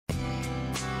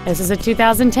This is a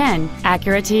 2010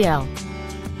 Acura TL.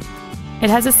 It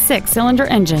has a 6-cylinder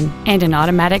engine and an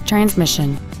automatic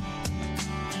transmission.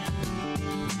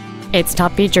 Its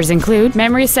top features include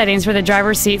memory settings for the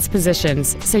driver's seat's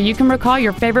positions, so you can recall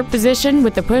your favorite position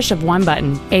with the push of one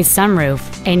button, a sunroof,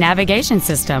 a navigation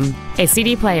system, a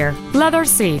CD player, leather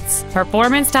seats,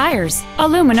 performance tires,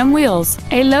 aluminum wheels,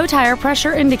 a low tire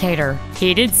pressure indicator,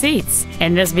 heated seats,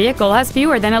 and this vehicle has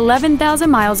fewer than 11,000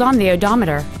 miles on the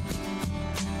odometer.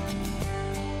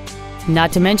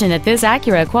 Not to mention that this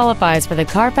Acura qualifies for the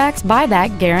Carfax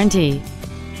buyback guarantee.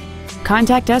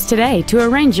 Contact us today to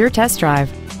arrange your test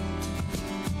drive.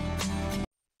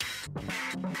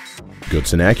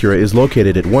 Goodson Acura is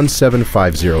located at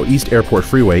 1750 East Airport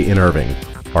Freeway in Irving.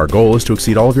 Our goal is to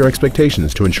exceed all of your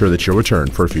expectations to ensure that you'll return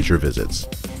for future visits.